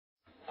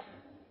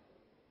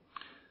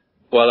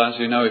Well, as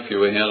you know, if you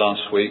were here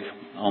last week,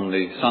 on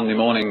the Sunday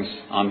mornings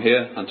I'm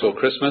here until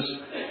Christmas.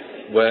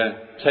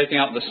 We're taking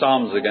up the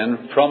Psalms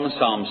again from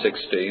Psalm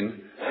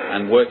 16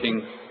 and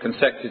working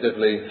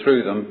consecutively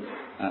through them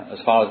as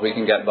far as we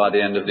can get by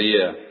the end of the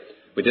year.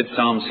 We did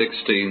Psalm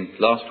 16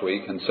 last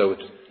week, and so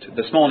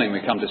this morning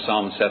we come to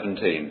Psalm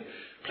 17.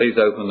 Please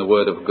open the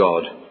Word of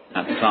God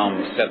at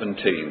Psalm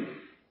 17.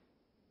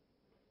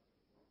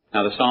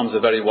 Now, the Psalms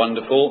are very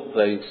wonderful.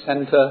 They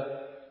centre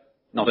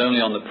not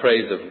only on the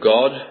praise of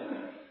God,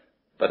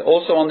 but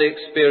also on the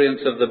experience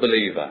of the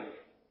believer.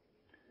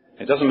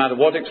 It doesn't matter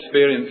what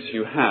experience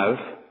you have,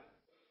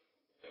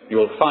 you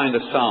will find a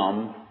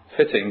psalm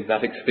fitting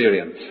that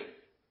experience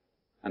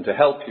and to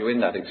help you in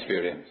that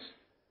experience.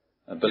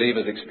 A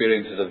believer's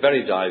experiences are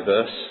very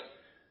diverse.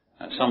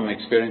 Some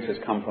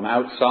experiences come from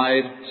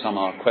outside, some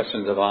are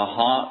questions of our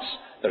hearts.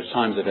 There are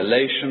times of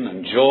elation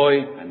and joy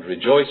and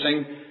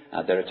rejoicing.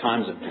 There are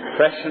times of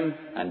depression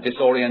and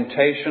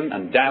disorientation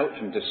and doubt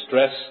and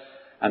distress,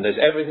 and there's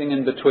everything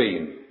in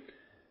between.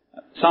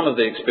 Some of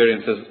the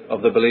experiences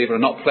of the believer are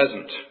not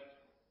pleasant.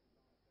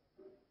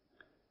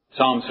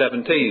 Psalm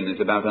 17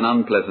 is about an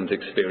unpleasant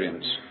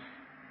experience.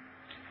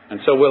 And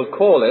so we'll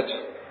call it,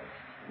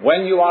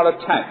 When You Are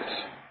Attacked.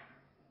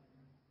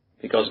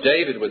 Because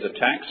David was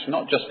attacked,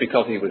 not just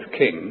because he was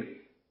king,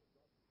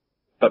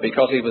 but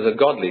because he was a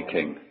godly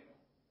king.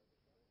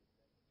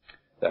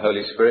 The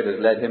Holy Spirit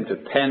has led him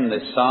to pen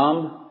this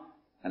psalm,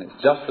 and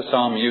it's just the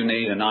psalm you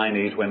need and I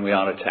need when we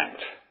are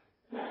attacked.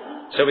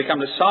 So we come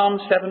to Psalm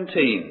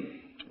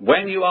 17,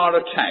 When You Are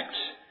Attacked,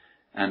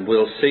 and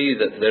we'll see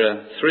that there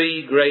are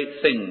three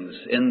great things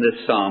in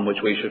this psalm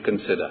which we should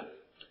consider.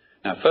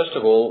 Now, first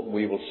of all,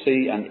 we will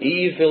see an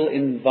evil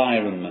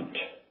environment.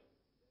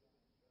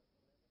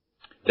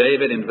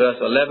 David in verse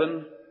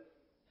 11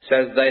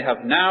 says, They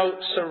have now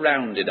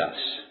surrounded us.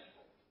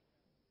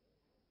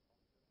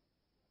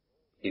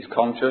 He's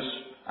conscious,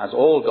 as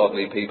all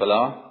godly people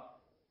are,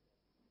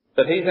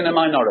 that he's in a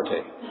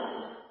minority.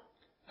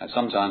 And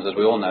sometimes, as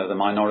we all know, the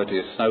minority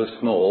is so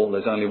small,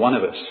 there's only one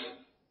of us.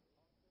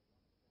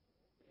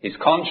 He's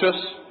conscious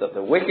that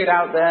the wicked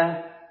out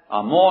there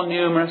are more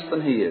numerous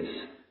than he is.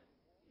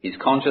 He's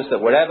conscious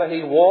that wherever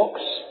he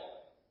walks,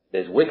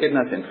 there's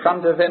wickedness in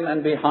front of him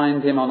and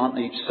behind him on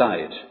each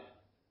side.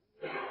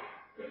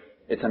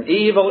 It's an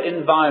evil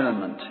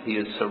environment. He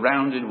is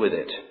surrounded with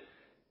it.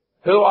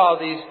 Who are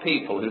these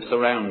people who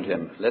surround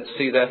him? Let's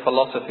see their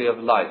philosophy of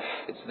life.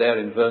 It's there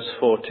in verse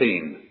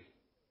 14.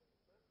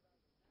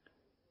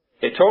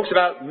 It talks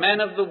about men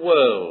of the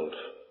world.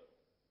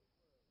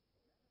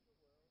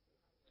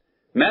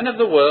 Men of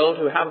the world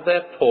who have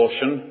their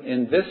portion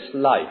in this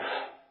life.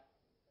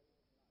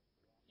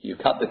 You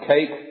cut the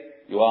cake,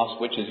 you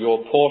ask which is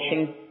your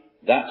portion,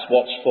 that's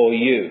what's for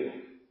you.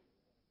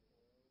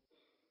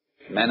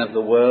 Men of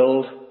the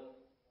world,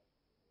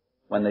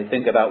 when they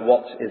think about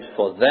what is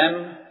for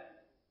them,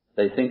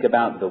 they think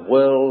about the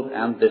world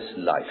and this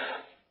life.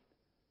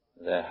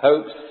 Their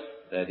hopes,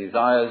 their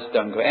desires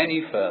don't go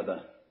any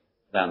further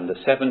than the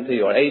 70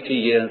 or 80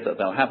 years that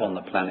they'll have on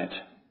the planet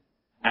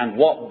and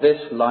what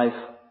this life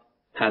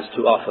has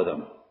to offer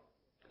them.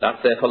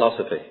 That's their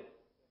philosophy.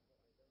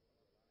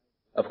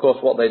 Of course,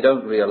 what they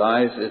don't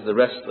realize is the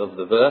rest of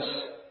the verse.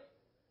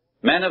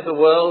 Men of the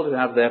world who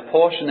have their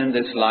portion in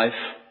this life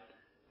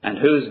and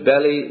whose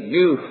belly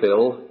you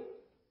fill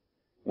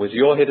with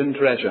your hidden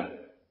treasure.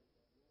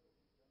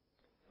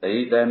 They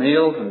eat their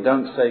meals and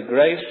don't say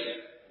grace,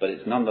 but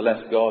it's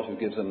nonetheless God who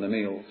gives them the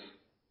meals.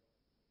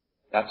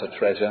 That's a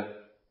treasure.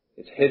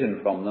 It's hidden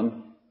from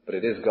them, but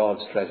it is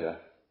God's treasure.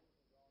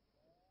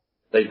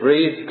 They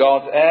breathe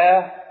God's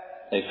air.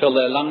 They fill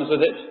their lungs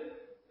with it.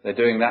 They're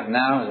doing that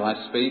now as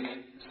I speak.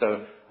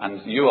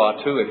 And you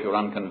are too if you're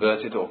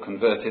unconverted or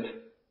converted.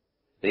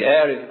 The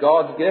air is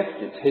God's gift.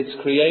 It's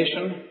His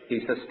creation. He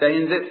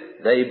sustains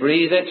it. They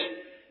breathe it.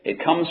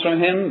 It comes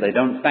from Him. They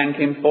don't thank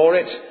Him for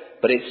it.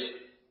 But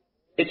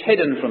it's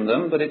hidden from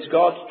them, but it's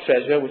God's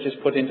treasure which is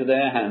put into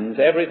their hands.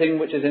 Everything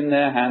which is in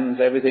their hands,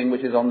 everything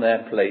which is on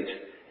their plate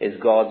is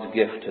God's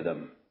gift to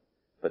them.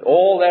 But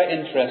all they're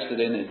interested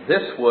in is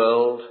this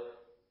world,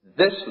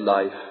 this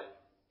life,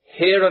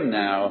 here and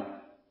now,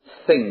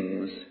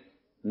 things,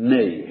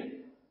 me.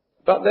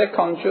 But they're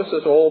conscious,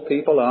 as all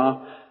people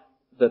are,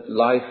 that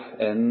life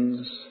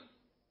ends.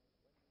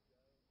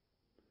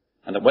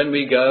 And that when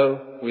we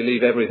go, we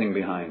leave everything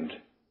behind.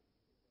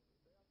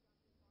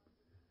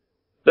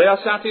 They are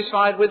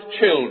satisfied with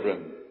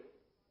children.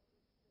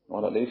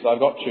 Well, at least I've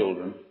got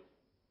children.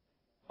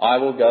 I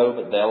will go,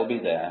 but they'll be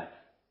there.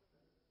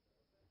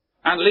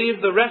 And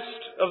leave the rest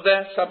of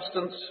their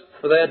substance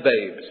for their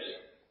babes.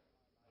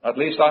 At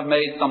least I've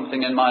made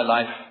something in my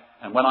life,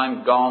 and when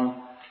I'm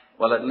gone,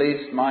 well, at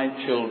least my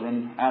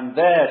children and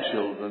their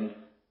children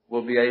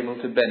will be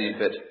able to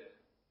benefit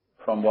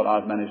from what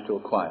I've managed to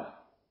acquire.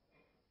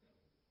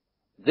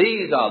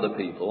 These are the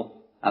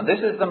people, and this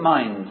is the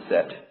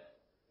mindset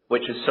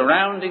which is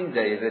surrounding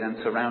David and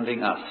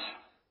surrounding us.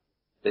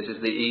 This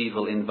is the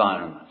evil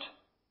environment.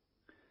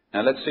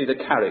 Now let's see the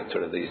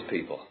character of these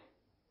people.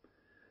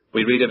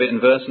 We read of it in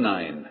verse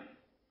 9.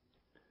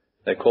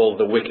 They're called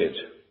the wicked.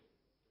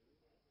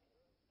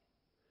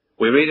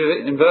 We read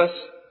it in verse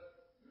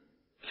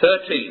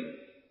 13.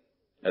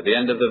 At the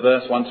end of the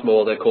verse, once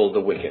more, they're called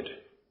the wicked.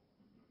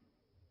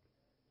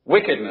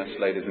 Wickedness,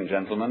 ladies and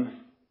gentlemen,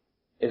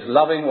 is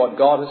loving what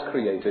God has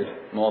created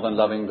more than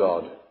loving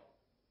God.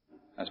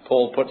 As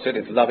Paul puts it,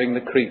 it's loving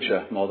the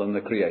creature more than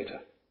the Creator.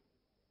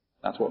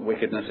 That's what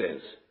wickedness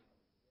is.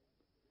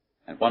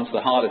 And once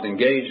the heart is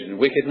engaged in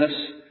wickedness,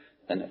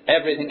 then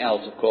everything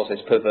else, of course, is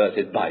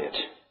perverted by it.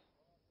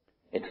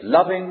 It's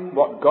loving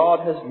what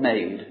God has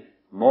made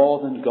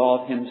more than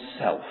God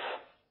himself.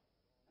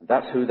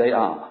 That's who they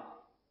are.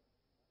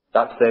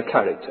 That's their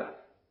character.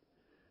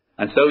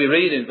 And so we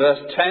read in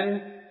verse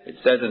 10, it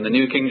says in the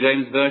New King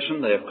James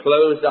Version, they have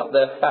closed up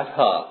their fat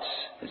hearts.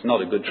 It's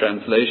not a good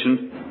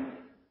translation.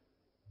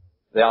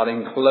 They are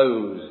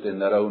enclosed in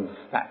their own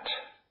fat.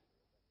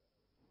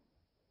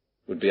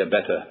 Would be a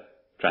better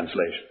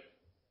translation.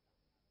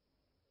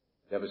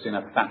 You ever seen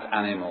a fat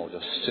animal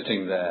just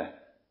sitting there,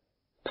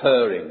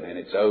 purring in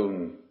its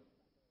own,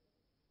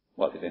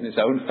 what is it, in its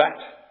own fat?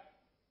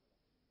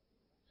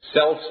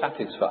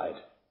 Self-satisfied,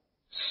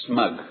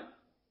 smug,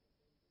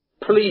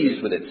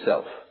 pleased with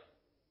itself.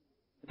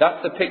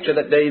 That's the picture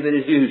that David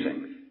is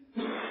using.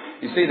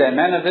 You see, they're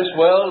men of this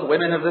world,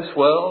 women of this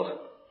world.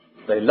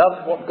 They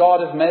love what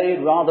God has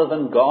made rather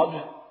than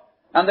God.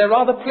 And they're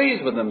rather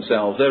pleased with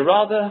themselves. They're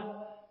rather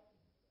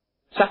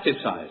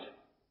satisfied.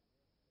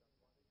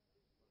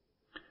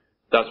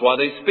 That's why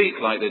they speak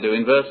like they do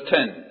in verse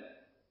 10.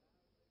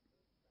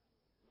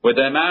 With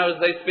their mouths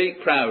they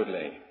speak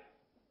proudly.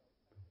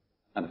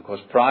 And of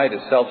course pride is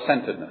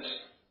self-centeredness.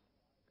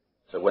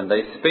 So when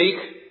they speak,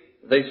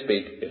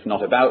 if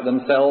not about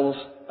themselves,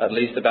 at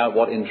least about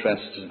what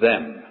interests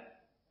them.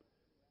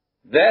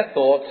 Their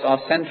thoughts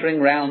are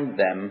centering round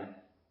them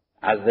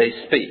as they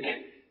speak.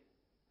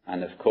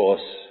 And of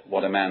course,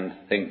 what a man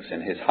thinks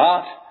in his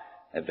heart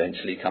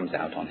eventually comes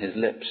out on his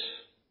lips.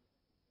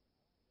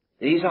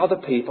 These are the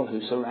people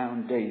who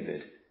surround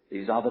David.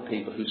 These are the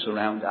people who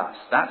surround us.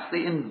 That's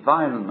the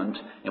environment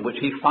in which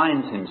he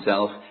finds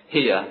himself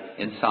here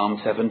in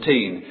Psalm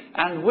 17.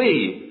 And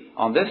we,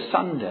 on this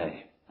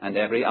Sunday and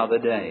every other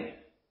day.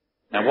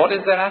 Now, what is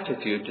their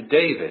attitude to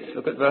David?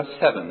 Look at verse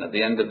 7 at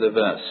the end of the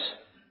verse.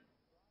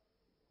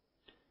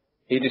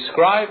 He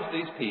describes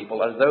these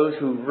people as those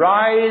who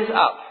rise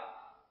up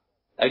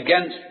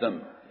against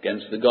them,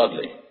 against the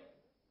godly.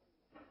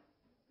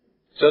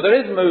 So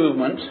there is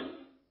movement,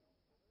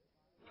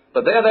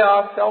 but there they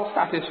are,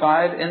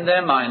 self-satisfied in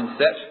their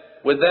mindset,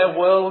 with their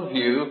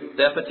worldview,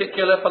 their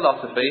particular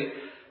philosophy.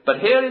 But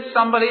here is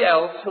somebody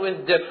else who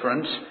is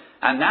different,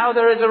 and now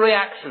there is a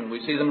reaction.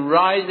 We see them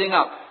rising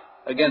up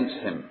against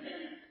him.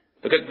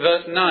 Look at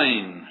verse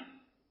 9.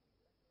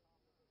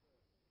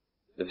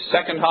 The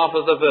second half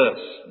of the verse.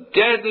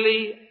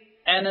 Deadly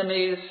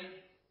enemies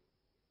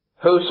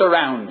who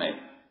surround me.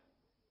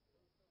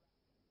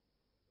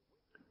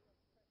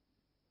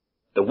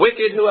 The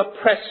wicked who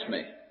oppress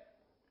me.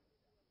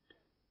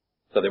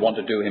 So they want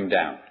to do him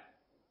down.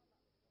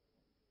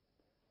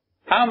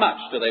 How much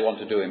do they want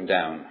to do him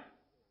down?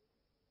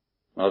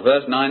 Well,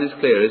 verse 9 is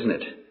clear, isn't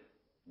it?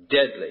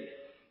 Deadly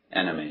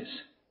enemies.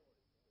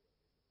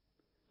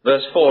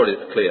 Verse 4 is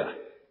clear.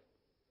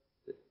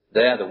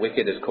 There the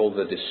wicked is called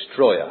the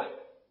destroyer.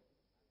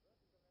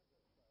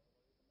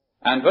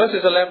 And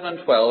verses 11 and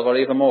 12 are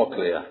even more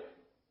clear.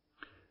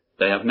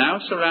 They have now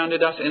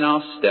surrounded us in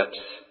our steps.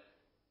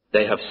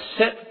 They have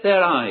set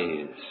their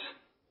eyes.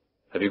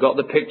 Have you got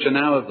the picture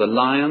now of the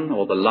lion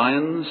or the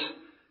lions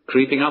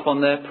creeping up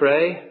on their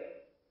prey?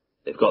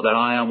 They've got their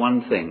eye on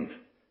one thing.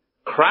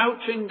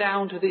 Crouching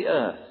down to the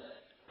earth.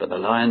 But the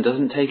lion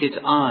doesn't take its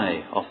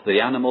eye off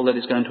the animal that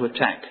is going to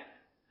attack.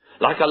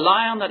 Like a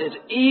lion that is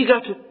eager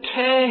to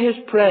tear his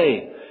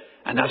prey,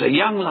 and as a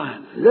young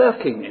lion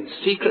lurking in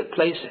secret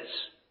places.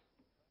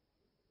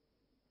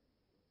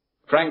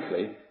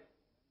 Frankly,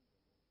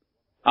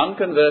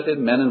 unconverted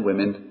men and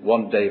women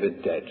want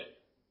David dead.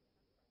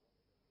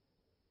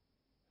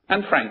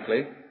 And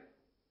frankly,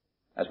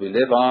 as we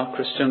live our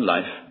Christian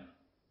life,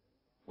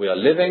 we are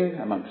living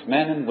amongst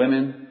men and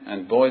women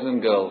and boys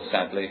and girls,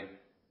 sadly,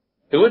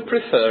 who would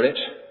prefer it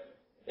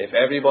if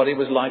everybody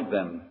was like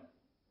them.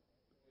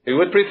 Who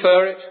would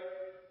prefer it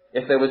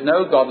if there was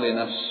no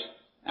godliness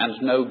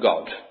and no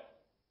God.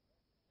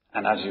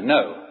 And as you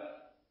know,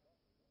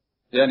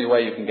 the only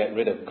way you can get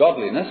rid of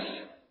godliness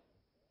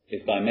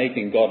is by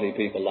making godly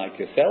people like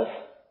yourself,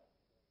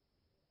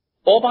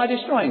 or by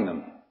destroying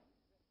them.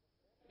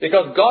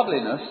 Because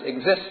godliness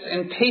exists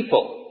in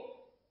people.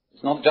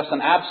 It's not just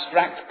an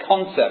abstract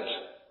concept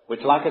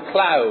which, like a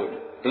cloud,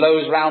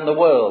 blows round the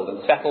world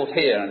and settles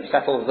here and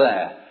settles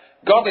there.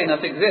 Godliness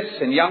exists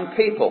in young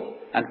people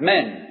and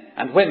men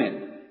and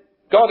women.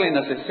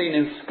 Godliness is seen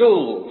in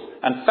schools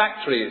and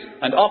factories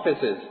and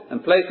offices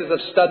and places of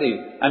study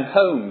and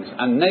homes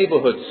and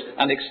neighbourhoods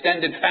and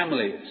extended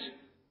families.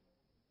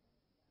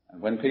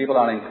 And when people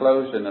are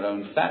enclosed in their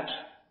own fat,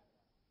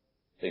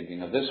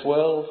 thinking of this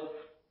world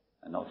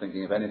and not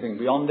thinking of anything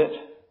beyond it,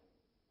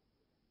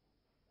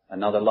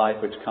 Another life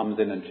which comes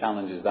in and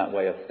challenges that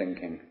way of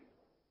thinking.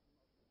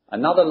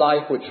 Another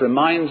life which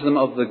reminds them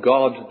of the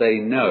God they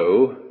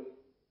know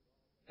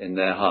in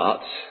their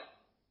hearts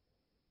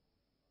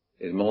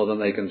is more than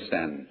they can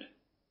stand.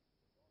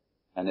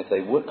 And if they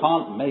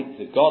can't make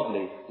the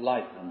godly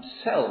life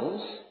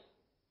themselves,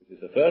 which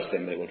is the first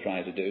thing they will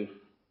try to do,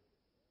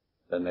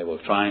 then they will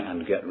try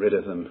and get rid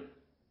of them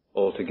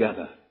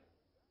altogether.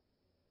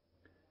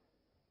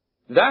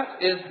 That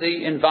is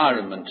the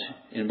environment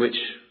in which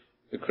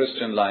the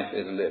Christian life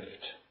is lived.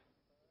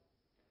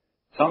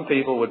 Some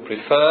people would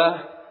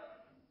prefer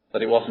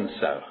that it wasn't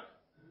so.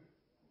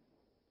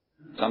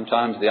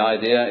 Sometimes the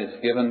idea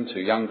is given to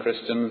young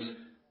Christians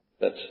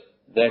that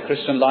their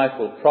Christian life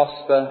will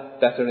prosper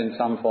better in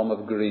some form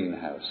of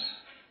greenhouse.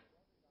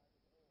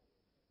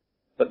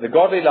 But the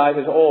godly life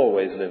is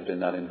always lived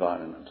in that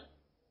environment.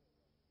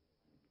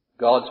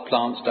 God's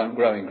plants don't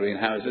grow in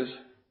greenhouses.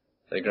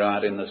 They grow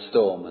out in the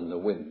storm and the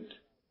wind.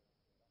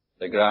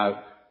 They grow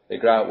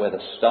out where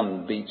the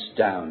sun beats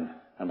down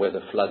and where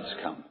the floods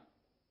come.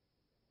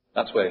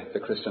 That's where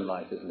the Christian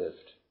life is lived.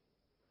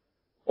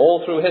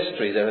 All through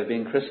history there have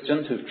been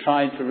Christians who've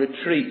tried to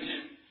retreat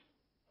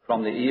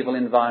from the evil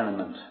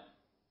environment.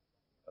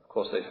 Of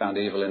course they found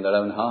evil in their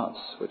own hearts,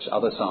 which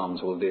other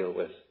psalms will deal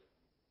with.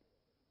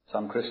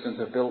 Some Christians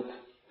have built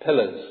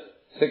pillars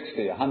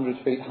 60,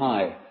 100 feet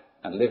high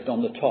and lived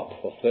on the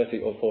top for 30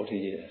 or 40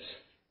 years.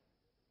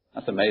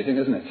 That's amazing,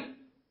 isn't it?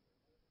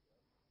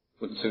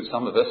 Wouldn't suit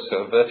some of us,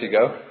 so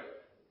vertigo.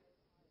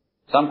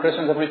 Some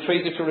Christians have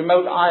retreated to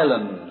remote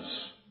islands.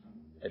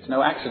 It's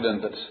no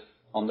accident that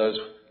on those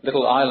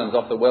little islands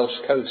off the Welsh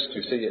coast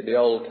you see the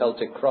old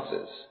Celtic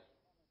crosses.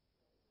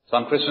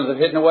 Some Christians have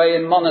hidden away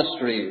in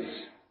monasteries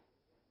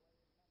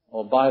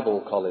or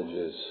Bible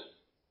colleges.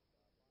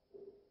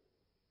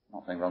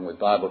 Nothing wrong with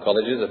Bible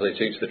colleges if they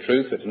teach the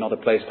truth. It's not a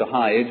place to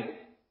hide.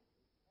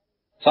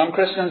 Some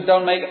Christians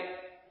don't make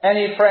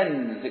any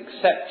friends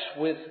except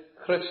with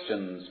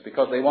Christians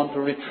because they want to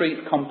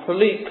retreat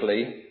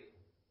completely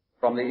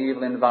from the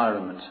evil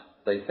environment.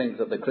 They think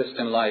that the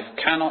Christian life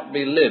cannot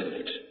be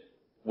lived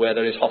where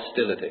there is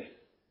hostility.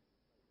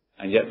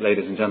 And yet,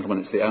 ladies and gentlemen,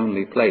 it's the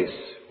only place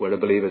where a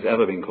believer has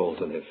ever been called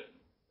to live.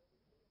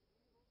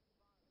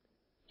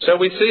 So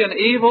we see an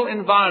evil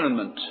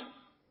environment.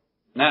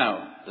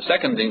 Now, the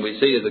second thing we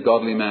see is a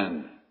godly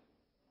man.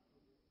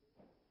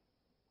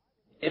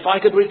 If I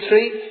could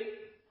retreat,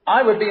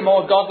 I would be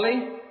more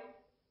godly.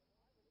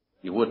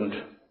 You wouldn't.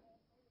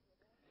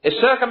 If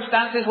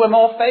circumstances were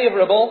more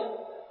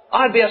favourable,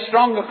 I'd be a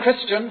stronger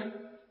Christian.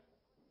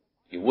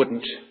 You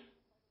wouldn't.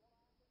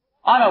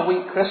 I'm a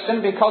weak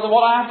Christian because of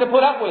what I have to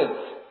put up with.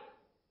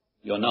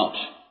 You're not.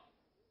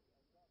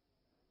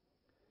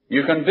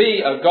 You can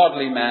be a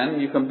godly man,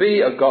 you can be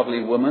a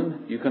godly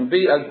woman, you can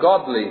be a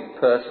godly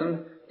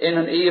person in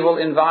an evil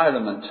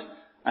environment.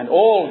 And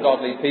all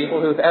godly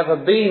people who've ever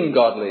been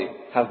godly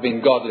have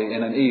been godly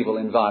in an evil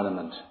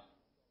environment.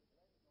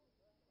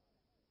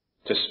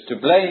 To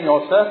blame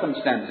your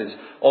circumstances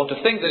or to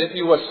think that if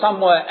you were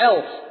somewhere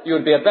else you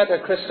would be a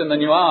better Christian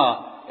than you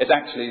are is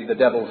actually the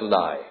devil's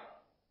lie.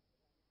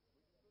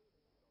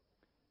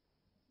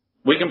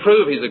 We can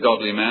prove he's a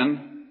godly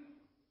man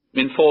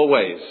in 4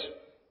 ways.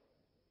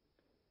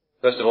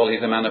 First of all,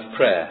 he's a man of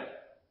prayer.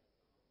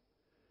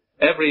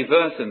 Every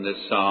verse in this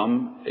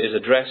psalm is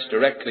addressed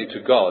directly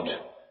to God.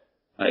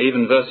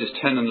 Even verses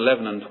 10 and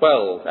 11 and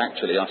 12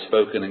 actually are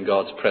spoken in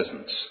God's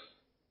presence.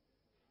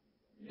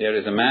 Here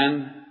is a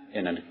man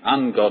in an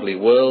ungodly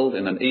world,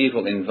 in an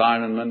evil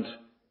environment,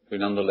 who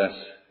nonetheless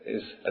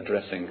is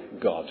addressing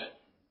God.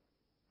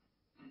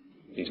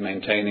 He's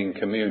maintaining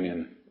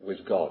communion with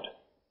God.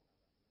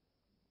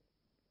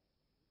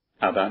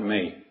 How about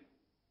me?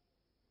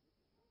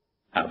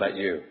 How about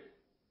you?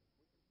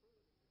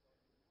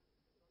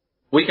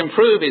 We can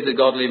prove he's a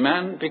godly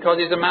man because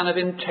he's a man of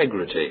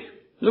integrity.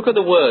 Look at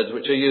the words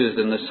which are used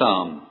in the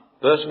psalm.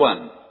 Verse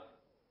 1.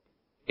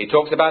 He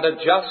talks about a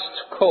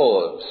just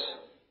cause.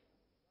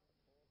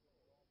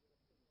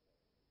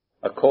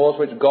 A cause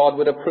which God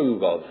would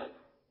approve of.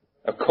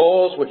 A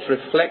cause which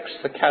reflects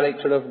the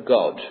character of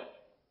God.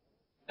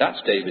 That's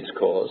David's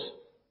cause.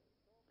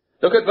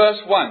 Look at verse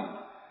 1.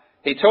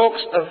 He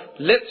talks of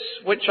lips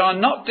which are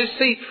not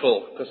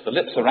deceitful, because the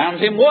lips around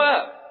him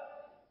were.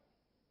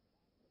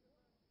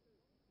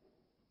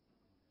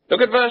 Look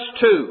at verse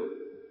 2.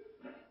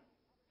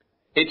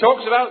 He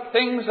talks about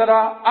things that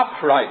are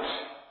upright,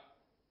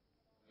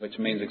 which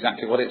means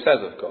exactly what it says,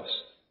 of course.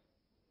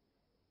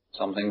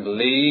 Something's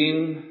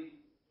lean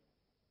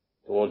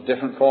towards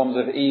different forms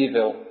of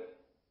evil,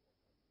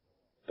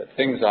 but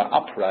things are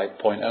upright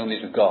point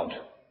only to God.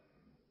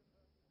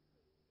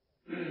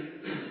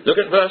 Look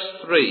at verse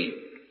 3.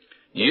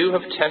 You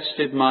have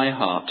tested my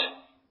heart.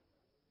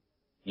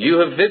 You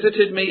have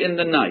visited me in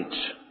the night.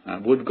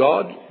 And would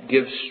God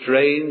give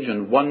strange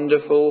and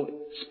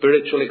wonderful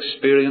spiritual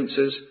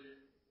experiences?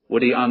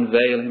 Would he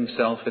unveil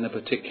himself in a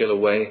particular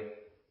way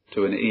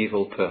to an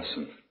evil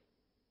person?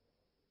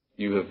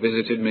 You have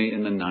visited me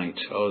in the night.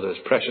 Oh, those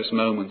precious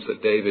moments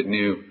that David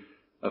knew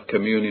of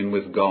communion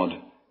with God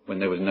when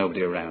there was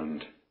nobody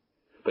around.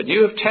 But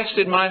you have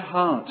tested my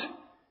heart.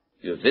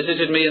 You have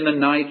visited me in the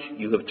night.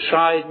 You have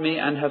tried me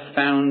and have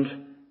found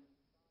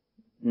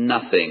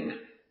nothing.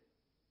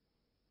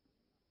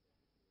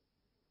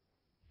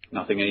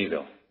 Nothing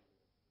evil.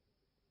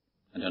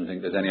 I don't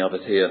think there's any of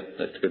us here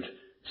that could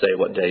say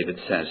what David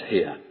says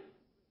here.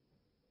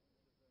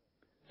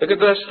 Look at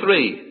verse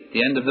 3,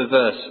 the end of the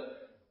verse.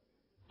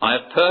 I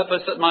have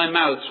purposed that my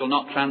mouth shall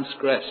not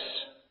transgress.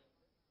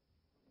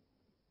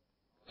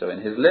 So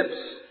in his lips,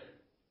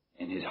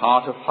 in his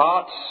heart of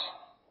hearts,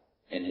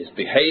 in his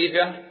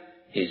behaviour,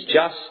 he's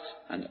just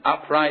and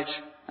upright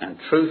and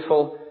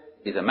truthful.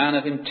 He's a man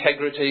of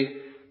integrity.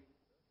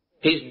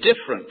 He's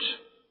different.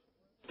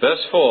 Verse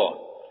 4.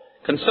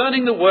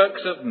 Concerning the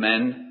works of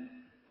men,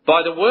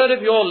 by the word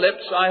of your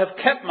lips I have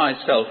kept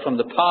myself from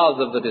the paths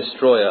of the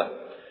destroyer.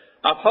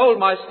 Uphold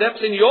my steps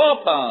in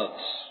your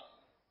paths.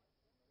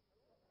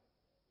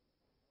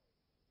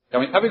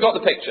 Have we got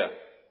the picture?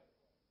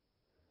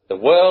 The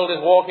world is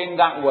walking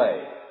that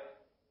way.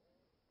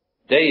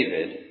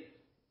 David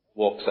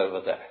walks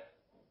over there.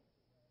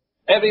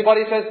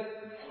 Everybody says,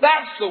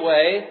 that's the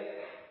way.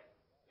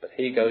 But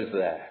he goes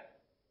there.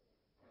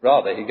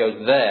 Rather, he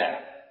goes there.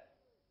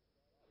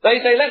 They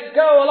say, let's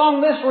go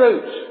along this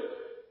route.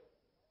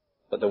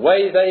 But the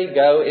way they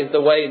go is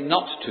the way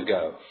not to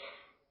go.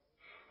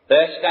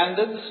 Their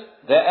standards,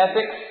 their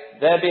ethics,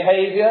 their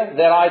behaviour,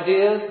 their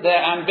ideas,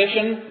 their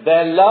ambition,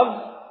 their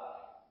love,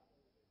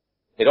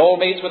 it all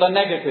meets with a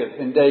negative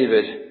in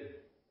David,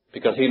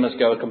 because he must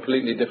go a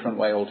completely different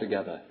way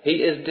altogether. He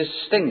is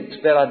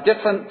distinct. There are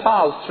different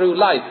paths through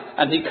life,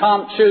 and he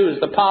can't choose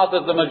the path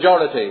of the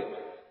majority.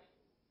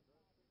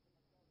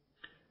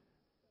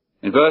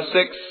 In verse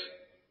 6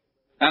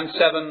 and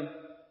 7,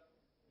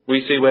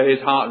 we see where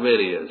his heart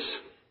really is.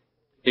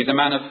 He's a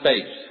man of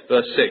faith.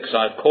 Verse 6,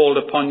 I've called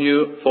upon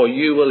you, for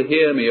you will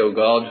hear me, O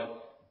God.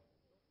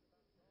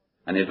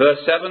 And in verse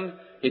 7,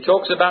 he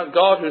talks about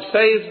God who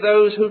saves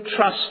those who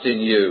trust in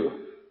you.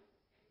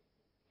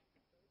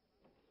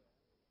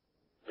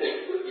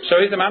 So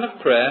he's a man of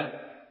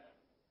prayer.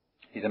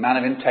 He's a man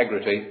of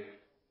integrity.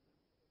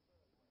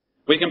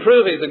 We can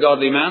prove he's a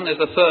godly man. There's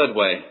a third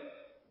way.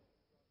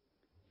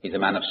 He's a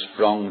man of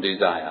strong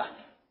desire.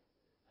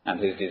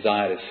 And his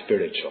desire is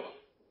spiritual.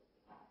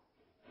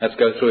 Let's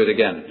go through it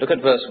again. Look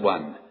at verse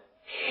 1.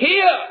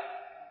 Hear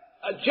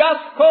a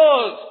just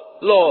cause,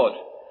 Lord.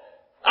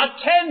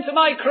 Attend to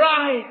my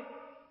cry.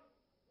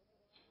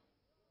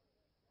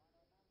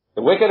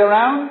 The wicked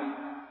around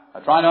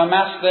are trying to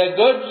amass their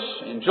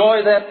goods,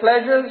 enjoy their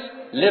pleasures,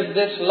 live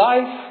this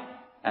life,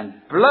 and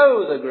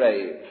blow the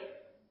grave.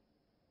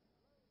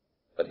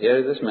 But here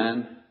is this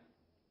man.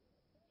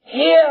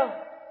 Hear!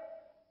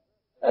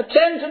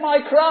 Attend to my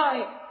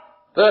cry.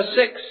 Verse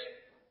 6.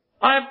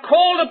 I have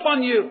called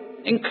upon you.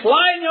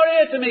 Incline your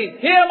ear to me.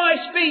 Hear my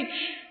speech.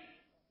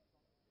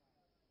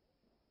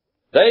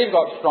 They've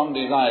got strong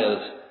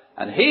desires,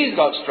 and he's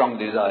got strong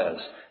desires.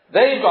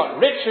 They've got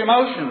rich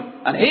emotion,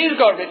 and he's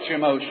got rich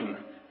emotion.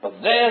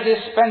 But theirs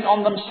is spent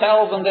on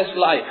themselves and this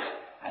life.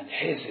 And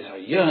his is a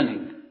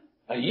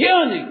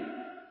yearning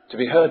to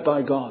be heard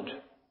by God.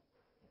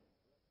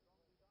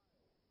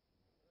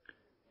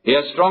 He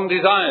has strong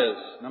desires.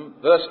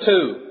 Verse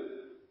 2.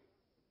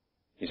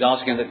 He's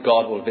asking that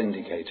God will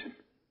vindicate him.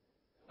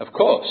 Of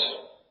course.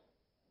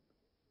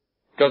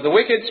 Because the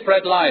wicked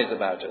spread lies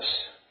about us.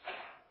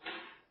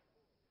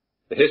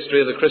 The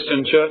history of the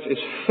Christian church is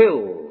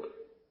filled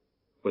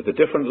with the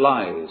different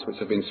lies which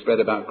have been spread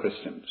about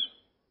Christians.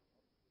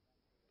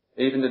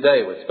 Even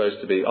today we're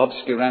supposed to be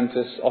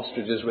obscurantis,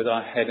 ostriches with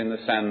our head in the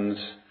sands.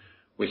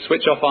 We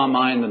switch off our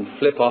mind and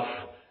flip off.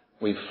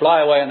 We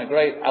fly away in a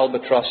great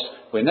albatross.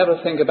 We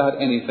never think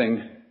about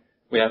anything.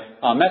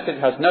 Our message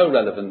has no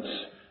relevance.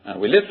 And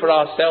we live for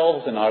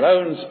ourselves and our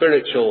own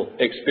spiritual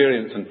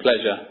experience and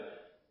pleasure.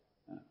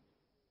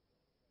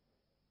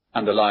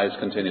 And the lies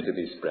continue to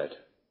be spread.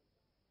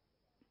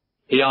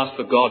 He asked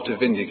for God to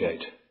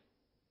vindicate.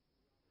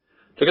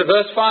 Look at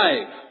verse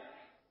 5.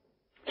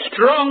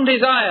 Strong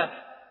desire.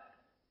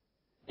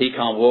 He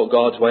can't walk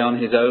God's way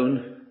on his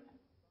own.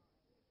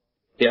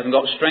 He hasn't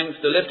got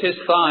strength to lift his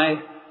thigh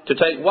to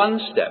take one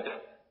step.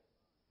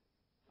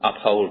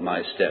 Uphold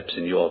my steps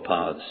in your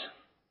paths.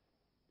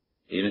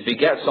 Even if he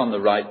gets on the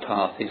right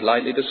path, he's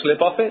likely to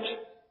slip off it.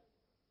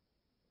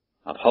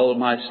 Uphold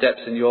my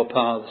steps in your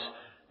paths,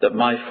 that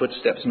my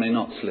footsteps may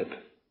not slip.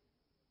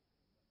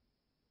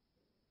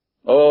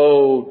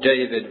 Oh,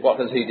 David, what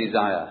does he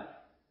desire?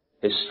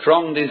 His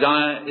strong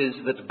desire is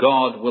that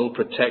God will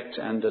protect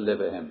and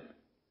deliver him.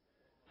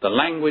 The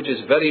language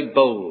is very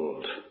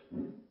bold.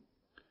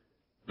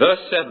 Verse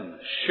 7,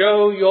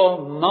 show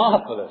your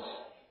marvellous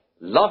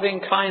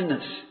loving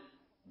kindness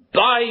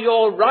by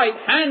your right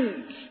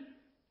hand.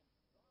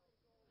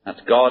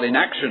 That's God in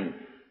action.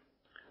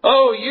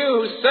 Oh,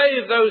 you who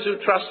save those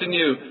who trust in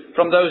you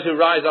from those who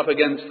rise up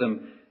against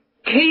them.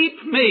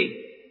 Keep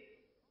me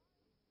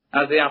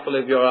as the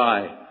apple of your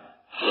eye.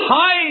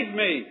 Hide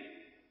me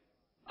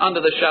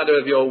under the shadow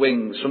of your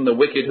wings from the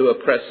wicked who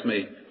oppress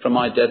me, from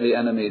my deadly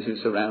enemies who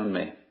surround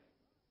me.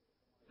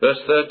 Verse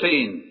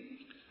 13.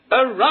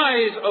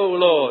 Arise, O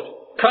Lord,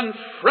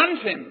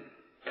 confront him,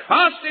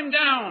 cast him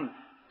down,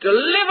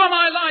 deliver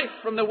my life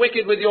from the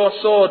wicked with your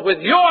sword, with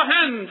your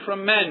hand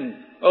from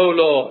men, O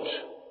Lord.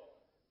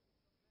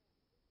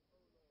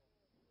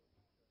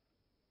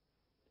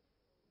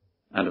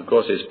 And of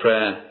course his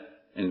prayer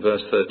in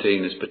verse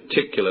 13 is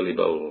particularly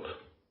bold.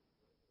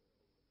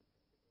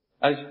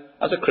 As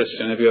a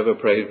Christian, have you ever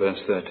prayed verse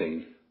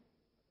 13?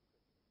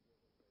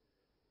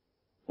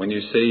 When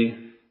you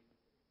see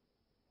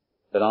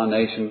that our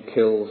nation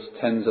kills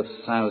tens of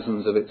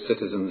thousands of its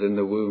citizens in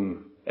the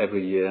womb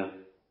every year,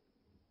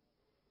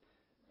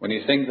 when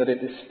you think that it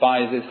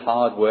despises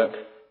hard work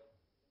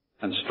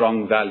and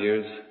strong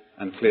values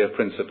and clear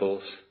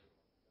principles,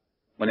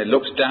 when it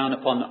looks down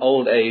upon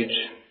old age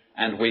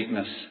and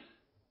weakness,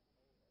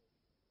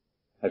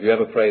 have you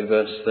ever prayed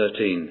verse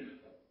 13?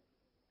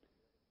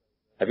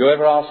 Have you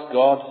ever asked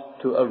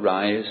God to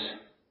arise?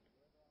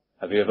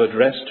 Have you ever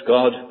addressed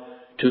God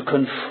to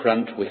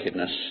confront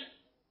wickedness?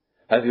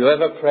 Have you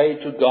ever prayed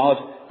to God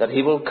that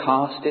he will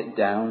cast it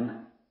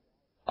down?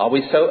 Are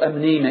we so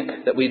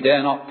anemic that we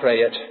dare not pray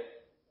it?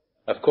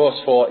 Of course,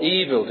 for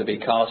evil to be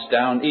cast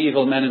down,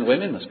 evil men and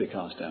women must be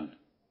cast down.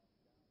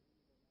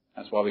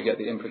 That's why we get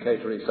the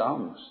imprecatory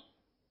Psalms.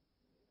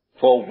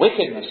 For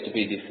wickedness to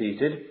be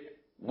defeated,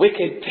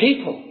 wicked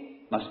people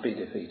must be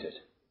defeated.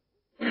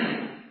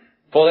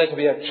 For there to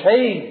be a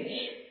change,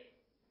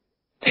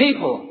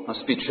 people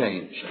must be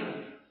changed.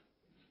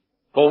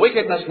 For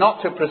wickedness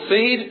not to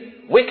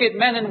proceed, wicked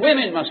men and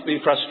women must be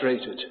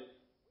frustrated.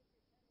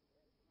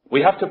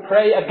 We have to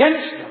pray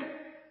against them.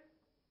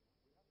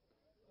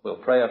 We'll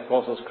pray, of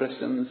course, as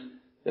Christians,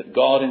 that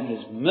God in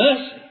his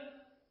mercy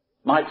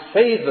might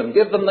save them,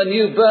 give them the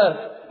new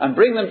birth, and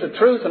bring them to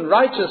truth and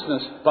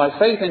righteousness by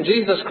faith in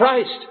Jesus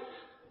Christ.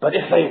 But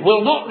if they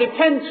will not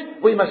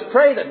repent, we must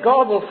pray that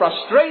God will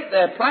frustrate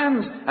their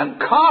plans and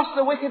cast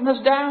the wickedness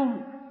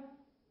down.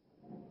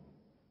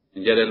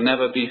 And yet it'll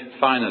never be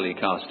finally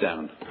cast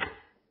down.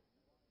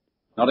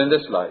 Not in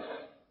this life.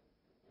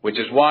 Which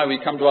is why we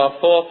come to our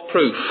fourth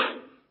proof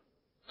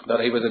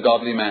that he was a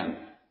godly man.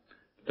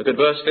 Look at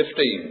verse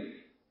 15.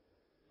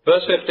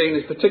 Verse 15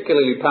 is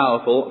particularly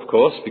powerful, of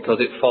course, because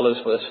it follows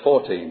verse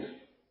 14.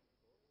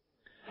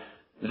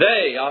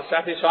 They are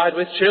satisfied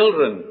with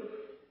children.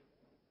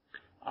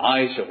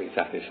 I shall be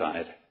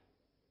satisfied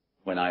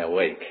when I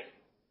awake.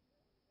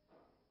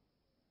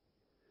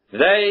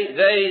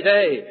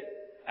 They.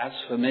 As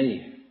for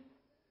me,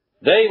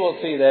 they will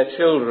see their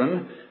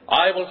children.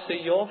 I will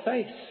see your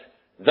face.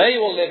 They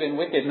will live in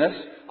wickedness.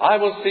 I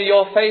will see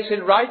your face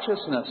in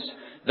righteousness.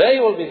 They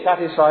will be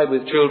satisfied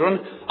with children.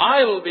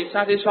 I will be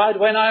satisfied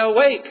when I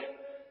awake.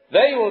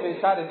 They will be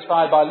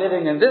satisfied by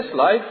living in this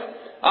life.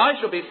 I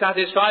shall be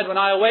satisfied when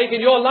I awake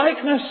in your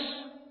likeness.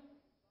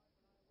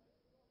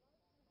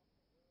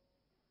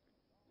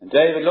 And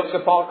David looks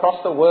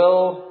across the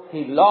world.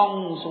 He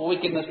longs for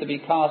wickedness to be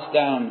cast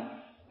down.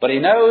 But he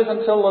knows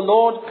until the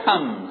Lord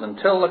comes,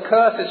 until the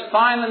curse is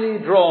finally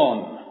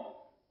drawn,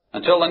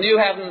 until the new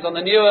heavens and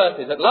the new earth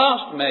is at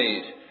last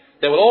made,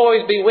 there will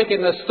always be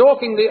wickedness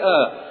stalking the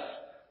earth.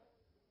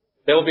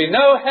 There will be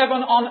no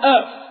heaven on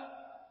earth.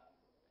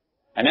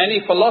 And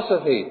any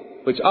philosophy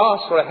which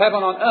asks for a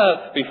heaven on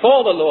earth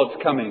before the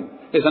Lord's coming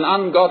is an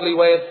ungodly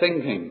way of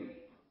thinking.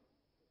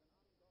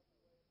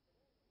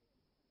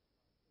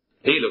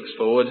 He looks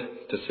forward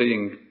to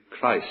seeing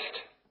Christ.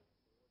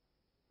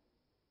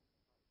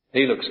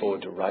 He looks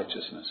forward to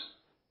righteousness.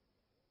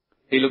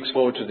 He looks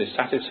forward to the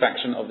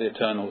satisfaction of the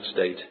eternal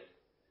state.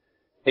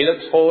 He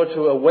looks forward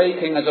to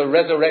awaking as a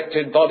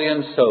resurrected body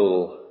and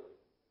soul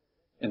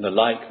in the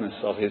likeness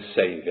of his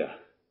Saviour.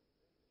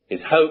 His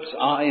hopes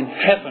are in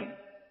heaven.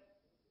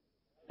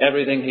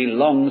 Everything he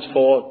longs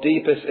for,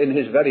 deepest in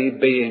his very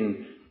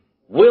being,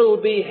 will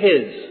be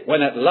his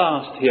when at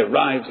last he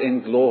arrives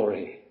in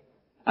glory.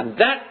 And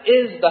that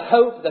is the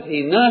hope that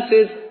he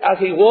nurses as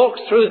he walks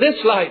through this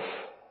life.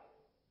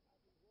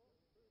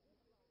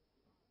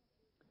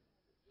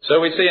 So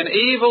we see an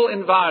evil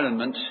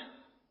environment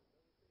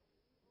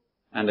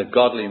and a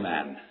godly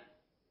man.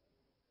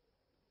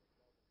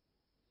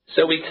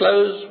 So we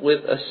close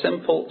with a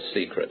simple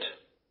secret.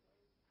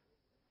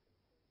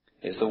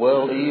 Is the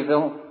world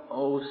evil?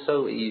 Oh,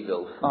 so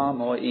evil. Far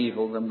more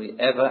evil than we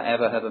ever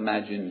have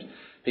imagined.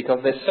 Because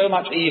there's so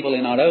much evil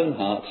in our own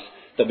hearts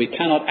that we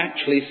cannot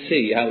actually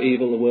see how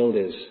evil the world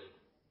is.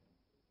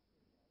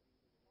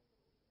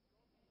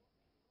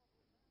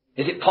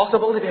 Is it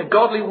possible to be a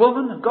godly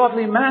woman, a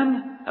godly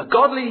man, a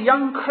godly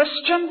young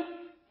Christian?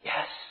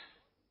 Yes.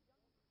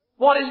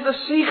 What is the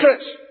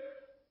secret?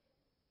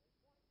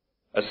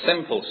 A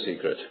simple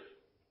secret.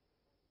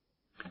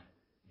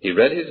 He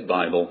read his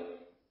Bible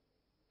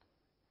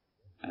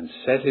and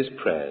said his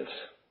prayers.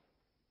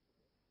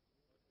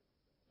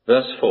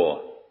 Verse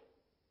 4.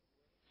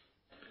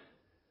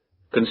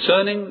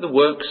 Concerning the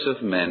works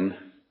of men,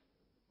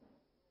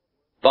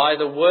 by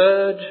the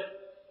word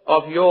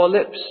of your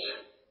lips,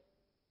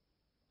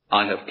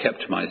 I have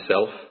kept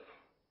myself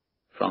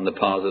from the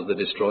paths of the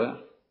destroyer.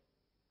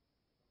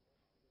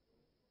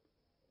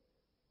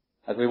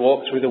 As we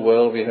walk through the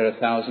world, we hear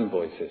 1,000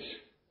 voices.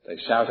 They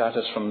shout at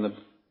us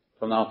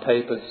from our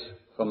papers,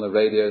 from the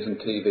radios and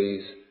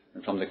TVs,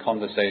 and from the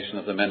conversation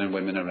of the men and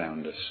women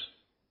around us.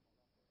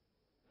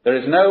 There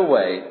is no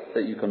way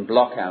that you can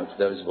block out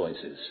those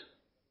voices.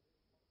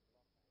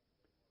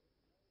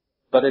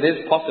 But it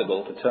is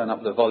possible to turn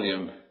up the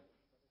volume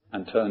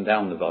and turn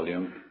down the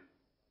volume,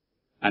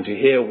 and to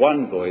hear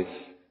one voice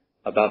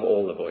above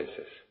all the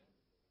voices.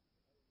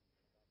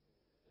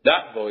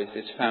 That voice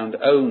is found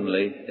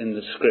only in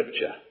the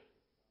Scripture.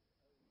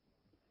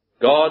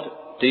 God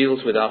deals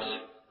with us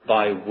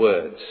by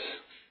words.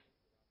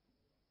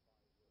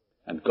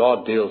 And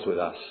God deals with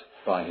us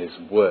by His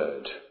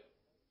Word.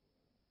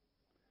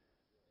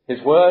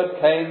 His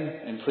Word came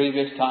in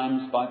previous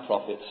times by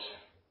prophets,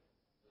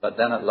 but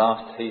then at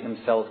last He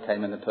Himself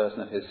came in the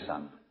person of His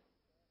Son.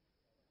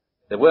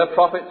 There were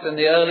prophets in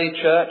the early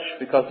church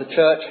because the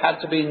church had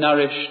to be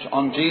nourished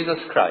on Jesus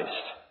Christ.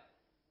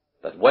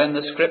 But when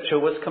the Scripture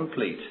was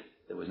complete,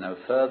 there was no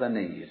further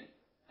need,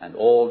 and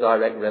all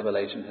direct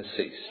revelation has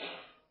ceased.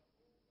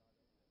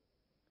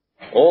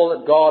 All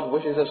that God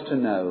wishes us to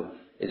know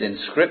is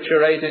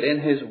inscripturated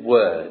in His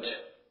Word.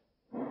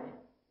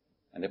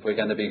 And if we're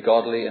going to be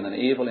godly in an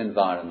evil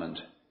environment,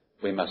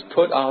 we must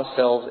put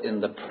ourselves in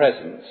the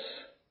presence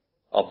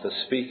of the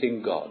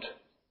speaking God.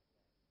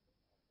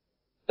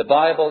 The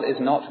Bible is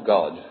not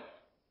God,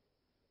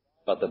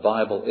 but the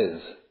Bible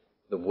is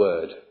the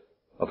Word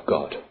of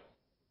God.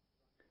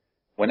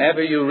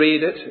 Whenever you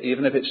read it,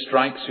 even if it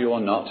strikes you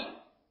or not,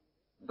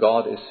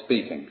 God is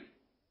speaking.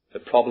 The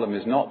problem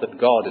is not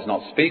that God is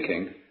not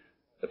speaking.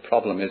 The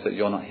problem is that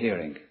you're not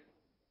hearing.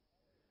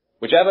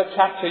 Whichever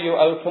chapter you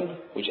open,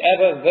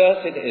 whichever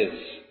verse it is,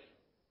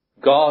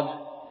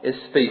 God is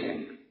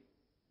speaking.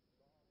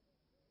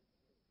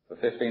 For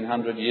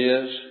 1,500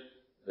 years,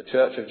 the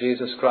Church of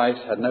Jesus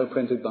Christ had no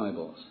printed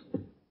Bibles.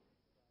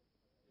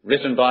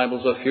 Written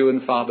Bibles were few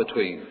and far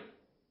between.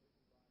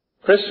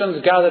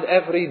 Christians gathered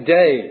every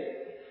day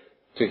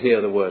to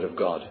hear the Word of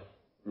God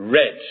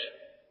read.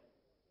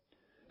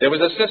 There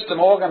was a system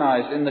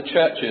organized in the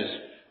churches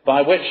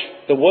by which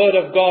the Word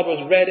of God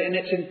was read in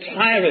its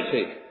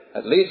entirety,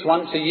 at least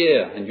once a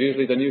year, and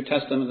usually the New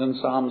Testament and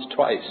Psalms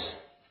twice.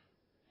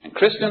 And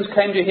Christians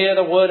came to hear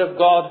the Word of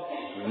God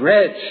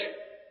read.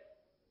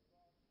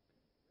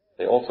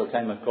 They also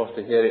came, of course,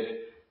 to hear it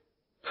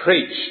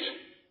preached,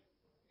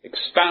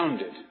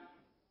 expounded,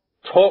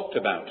 talked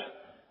about,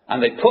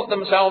 and they put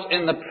themselves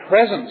in the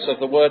presence of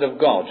the Word of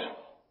God.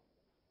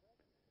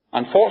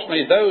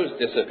 Unfortunately, those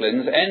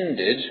disciplines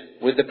ended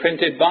with the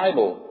printed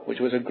Bible, which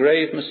was a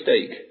grave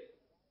mistake.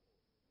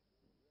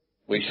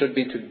 We should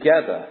be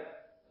together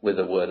with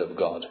the Word of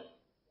God.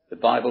 The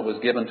Bible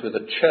was given to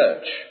the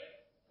church,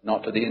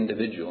 not to the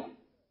individual.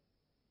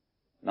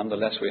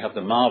 Nonetheless, we have the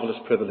marvelous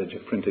privilege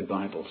of printed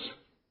Bibles.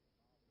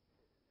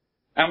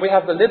 And we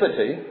have the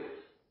liberty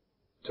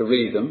to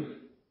read them,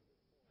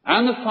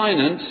 and the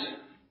finance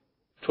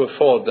to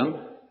afford them,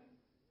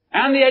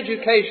 and the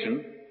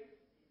education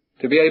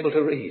to be able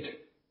to read.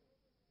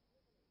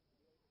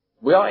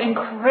 We are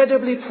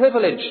incredibly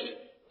privileged,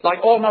 like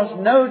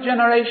almost no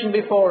generation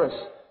before us,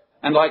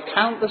 and like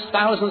countless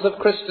thousands of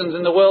Christians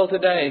in the world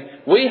today.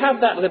 We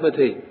have that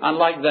liberty,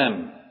 unlike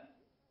them.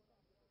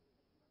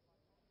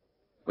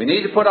 We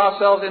need to put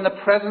ourselves in the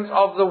presence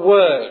of the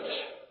Word,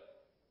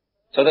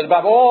 so that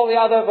above all the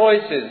other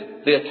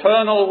voices, the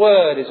eternal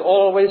Word is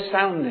always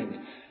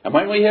sounding. And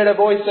when we hear a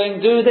voice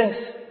saying, do this,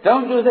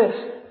 don't do this,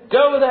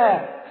 go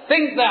there,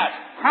 think that,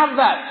 have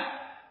that,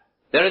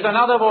 there is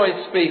another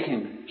voice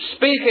speaking,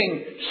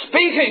 speaking,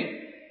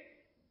 speaking.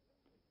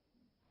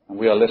 And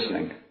we are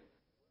listening.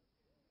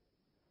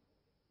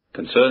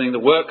 Concerning the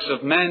works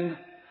of men,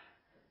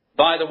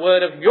 by the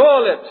word of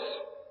your lips,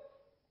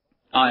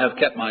 I have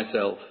kept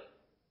myself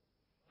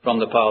from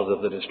the paths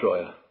of the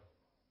destroyer.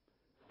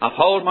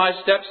 Uphold my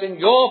steps in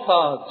your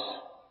paths,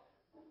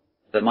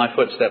 that my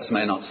footsteps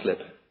may not slip.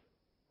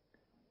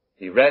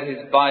 He read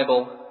his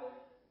Bible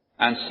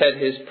and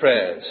said his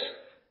prayers.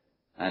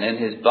 And in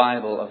his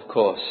Bible, of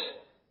course,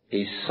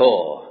 he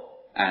saw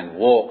and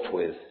walked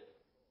with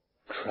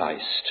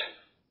Christ.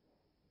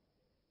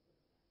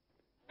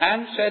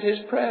 And said his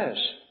prayers.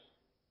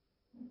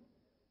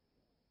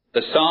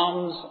 The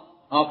Psalms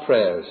are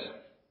prayers.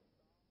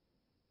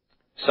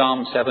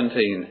 Psalm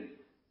 17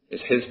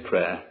 is his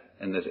prayer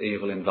in this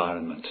evil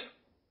environment.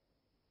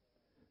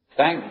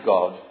 Thank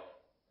God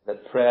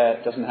that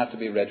prayer doesn't have to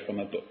be read from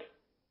a book.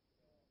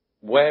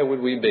 Where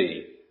would we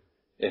be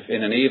if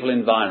in an evil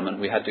environment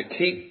we had to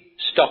keep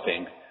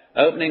stopping,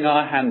 opening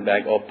our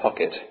handbag or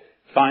pocket,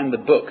 find the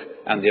book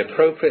and the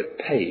appropriate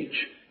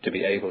page to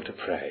be able to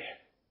pray?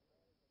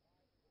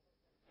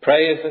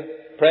 Prayer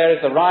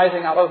is the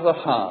rising up of the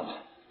heart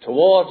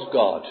towards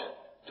God,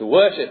 to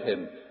worship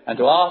him and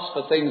to ask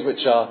for things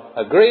which are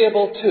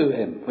agreeable to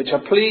him, which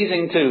are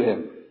pleasing to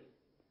him.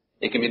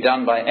 It can be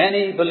done by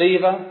any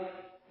believer,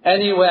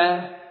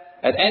 anywhere,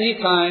 at any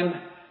time,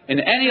 in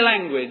any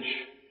language,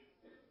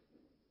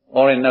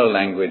 or in no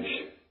language,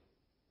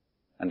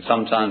 and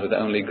sometimes with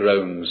only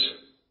groans,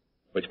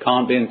 which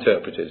can't be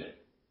interpreted.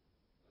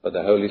 but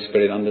the Holy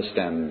Spirit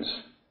understands,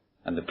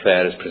 and the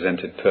prayer is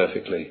presented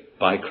perfectly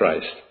by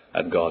Christ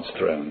at God's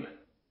throne.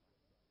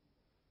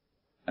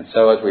 And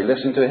so as we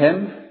listen to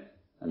him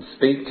and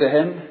speak to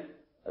him,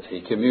 as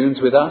he communes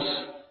with us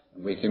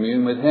and we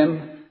commune with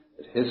him,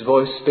 as his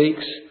voice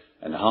speaks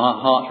and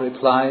our heart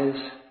replies,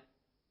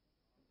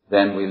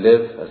 then we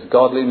live as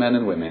godly men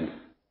and women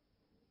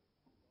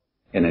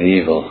in an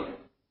evil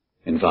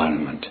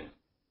environment.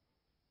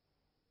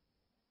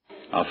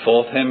 Our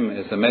fourth hymn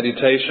is the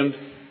meditation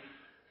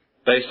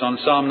based on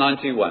Psalm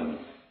 91.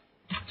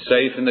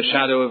 Safe in the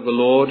shadow of the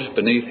Lord,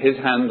 beneath his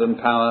hand and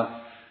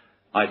power,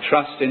 I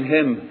trust in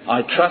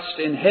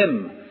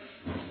him,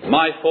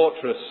 my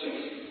fortress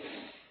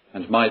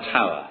and my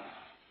tower.